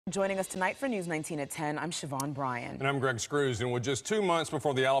Joining us tonight for News 19 at 10, I'm Siobhan Bryan. And I'm Greg Screws. And with just 2 months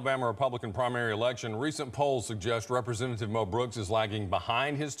before the Alabama Republican primary election, recent polls suggest Representative Mo Brooks is lagging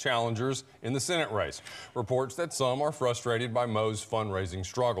behind his challengers in the Senate race. Reports that some are frustrated by Mo's fundraising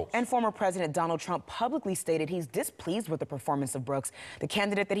struggles. And former President Donald Trump publicly stated he's displeased with the performance of Brooks, the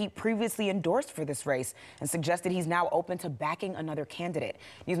candidate that he previously endorsed for this race, and suggested he's now open to backing another candidate.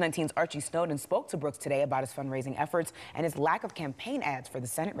 News 19's Archie Snowden spoke to Brooks today about his fundraising efforts and his lack of campaign ads for the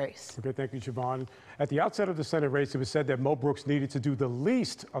Senate race. Okay, thank you, Siobhan. At the outset of the Senate race, it was said that Mo Brooks needed to do the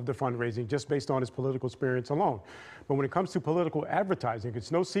least of the fundraising just based on his political experience alone. But when it comes to political advertising, it's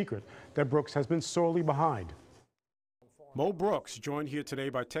no secret that Brooks has been sorely behind. Mo Brooks, joined here today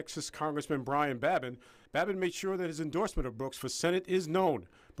by Texas Congressman Brian Babin. Babin made sure that his endorsement of Brooks for Senate is known,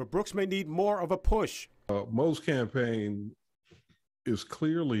 but Brooks may need more of a push. Mo's campaign is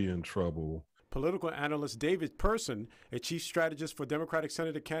clearly in trouble. Political analyst David Person, a chief strategist for Democratic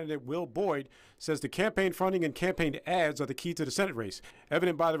Senator candidate Will Boyd, says the campaign funding and campaign ads are the key to the Senate race,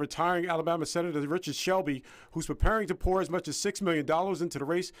 evident by the retiring Alabama Senator Richard Shelby, who's preparing to pour as much as $6 million into the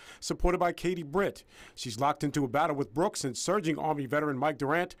race, supported by Katie Britt. She's locked into a battle with Brooks and surging Army veteran Mike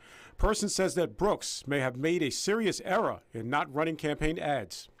Durant. Person says that Brooks may have made a serious error in not running campaign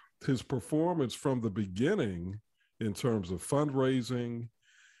ads. His performance from the beginning in terms of fundraising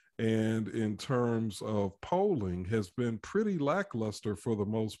and in terms of polling has been pretty lackluster for the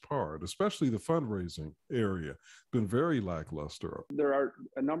most part, especially the fundraising area. Been very lackluster. There are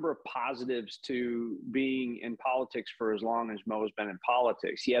a number of positives to being in politics for as long as Mo has been in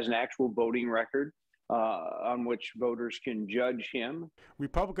politics. He has an actual voting record on which voters can judge him.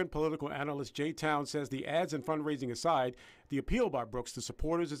 Republican political analyst Jay Town says the ads and fundraising aside, the appeal by Brooks to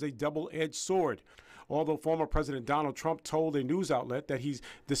supporters is a double-edged sword. Although former President Donald Trump told a news outlet that he's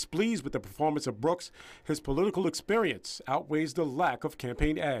displeased with the performance of Brooks, his political experience outweighs the lack of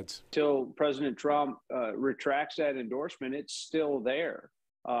campaign ads. Until President Trump retracts that endorsement, it's still there.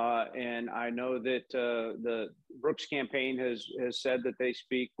 And I know that the Brooks campaign has said that they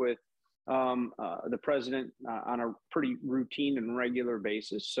speak with the president on a pretty routine and regular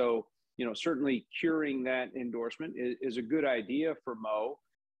basis. So, you know, certainly curing that endorsement is a good idea for Mo.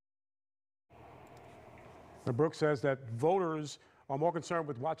 Brooks says that voters are more concerned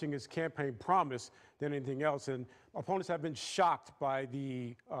with watching his campaign promise than anything else, and opponents have been shocked by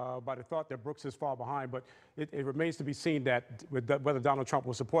the thought that Brooks is far behind. But it remains to be seen whether Donald Trump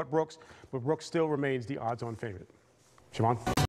will support Brooks, but Brooks still remains the odds-on favorite. Siobhan?